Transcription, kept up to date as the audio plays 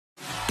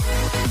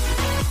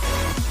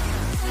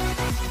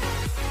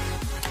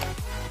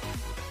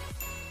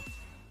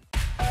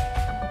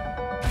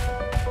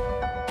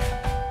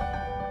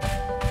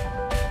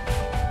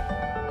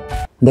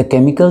The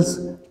chemicals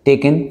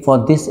taken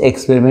for this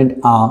experiment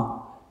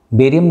are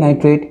barium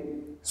nitrate,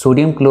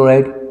 sodium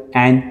chloride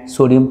and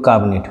sodium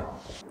carbonate.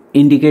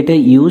 Indicator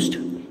used: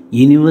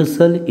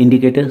 universal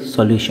indicator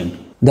solution.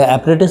 The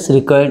apparatus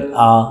required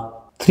are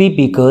 3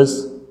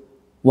 beakers,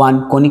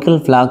 1 conical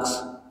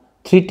flask,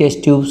 3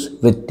 test tubes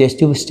with test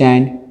tube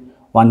stand,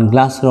 1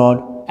 glass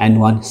rod and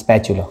 1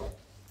 spatula.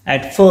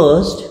 At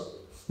first,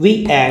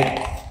 we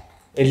add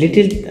a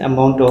little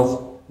amount of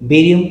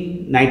barium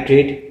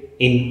nitrate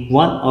in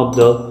one of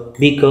the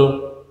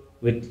beaker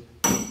with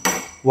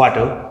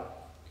water.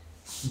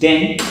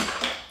 Then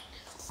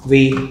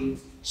we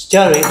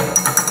stir it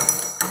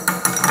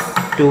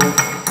to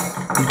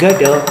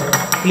get a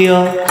clear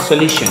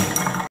solution.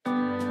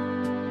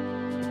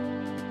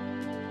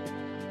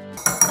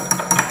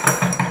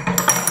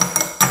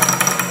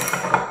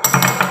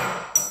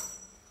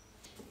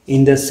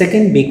 In the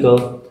second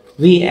beaker,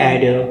 we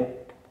add a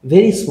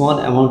very small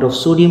amount of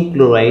sodium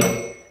chloride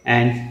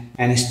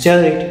and stir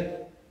it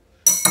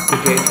to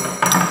get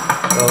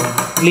a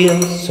clear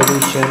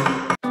solution.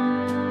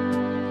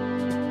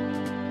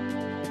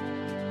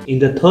 In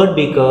the third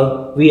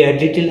beaker, we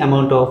add little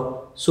amount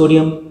of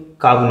sodium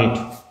carbonate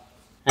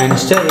and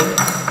stir it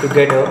to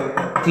get a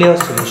clear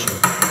solution.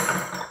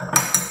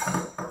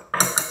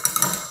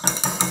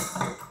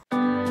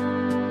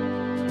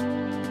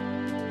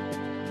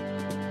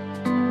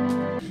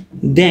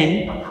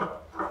 Then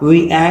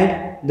we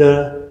add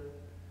the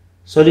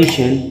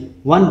solution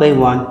one by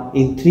one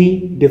in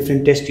 3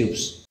 different test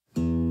tubes.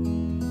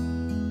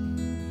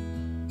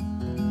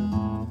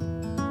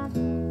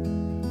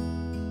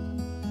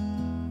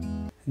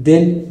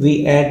 Then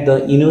we add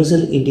the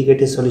universal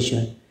indicator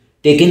solution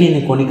taken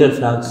in a conical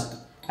flask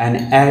and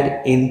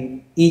add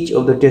in each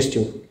of the test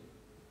tube.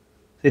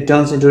 It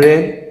turns into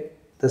red,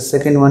 the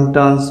second one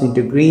turns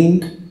into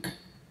green,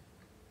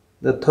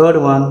 the third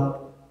one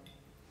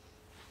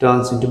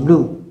turns into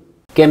blue.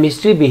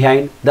 Chemistry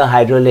behind the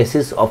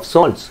hydrolysis of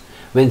salts.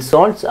 When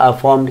salts are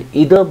formed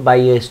either by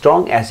a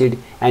strong acid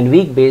and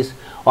weak base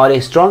or a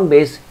strong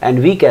base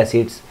and weak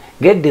acids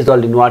get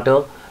dissolved in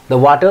water, the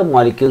water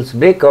molecules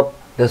break up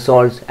the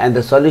salts and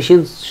the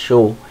solutions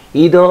show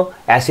either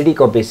acidic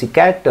or basic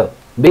character.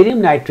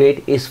 Barium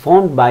nitrate is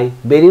formed by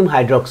barium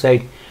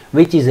hydroxide,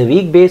 which is a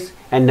weak base,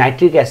 and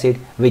nitric acid,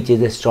 which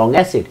is a strong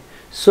acid.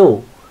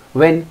 So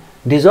when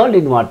dissolved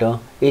in water,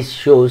 it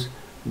shows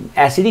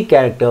acidic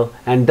character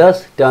and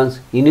thus turns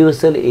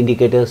universal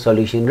indicator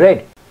solution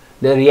red.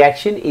 The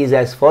reaction is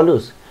as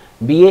follows: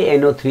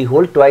 BaNO3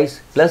 whole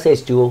twice plus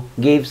H2O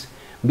gives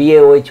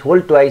BaOH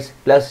whole twice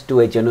plus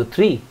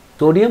 2HNO3.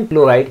 Sodium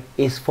chloride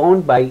is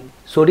formed by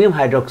sodium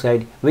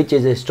hydroxide, which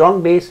is a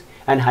strong base,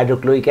 and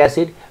hydrochloric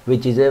acid,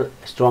 which is a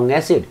strong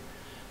acid.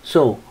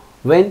 So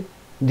when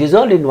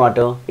dissolved in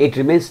water, it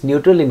remains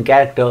neutral in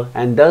character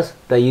and thus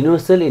the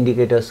universal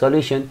indicator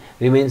solution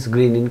remains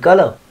green in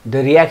color.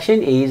 The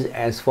reaction is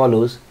as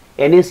follows: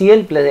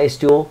 NaCl plus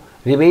H2O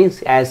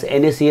remains as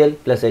NaCl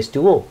plus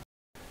H2O.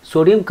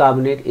 Sodium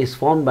carbonate is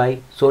formed by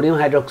sodium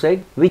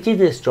hydroxide, which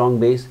is a strong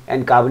base,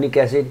 and carbonic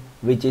acid,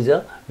 which is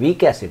a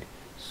weak acid.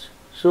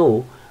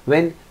 So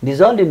when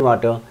dissolved in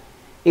water,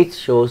 it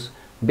shows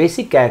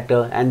basic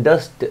character and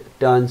thus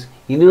turns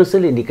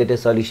universal indicator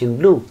solution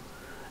blue.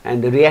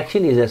 And the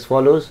reaction is as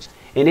follows: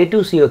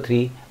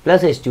 Na2CO3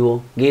 plus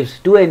H2O gives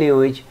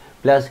 2NaOH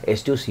plus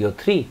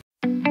H2CO3.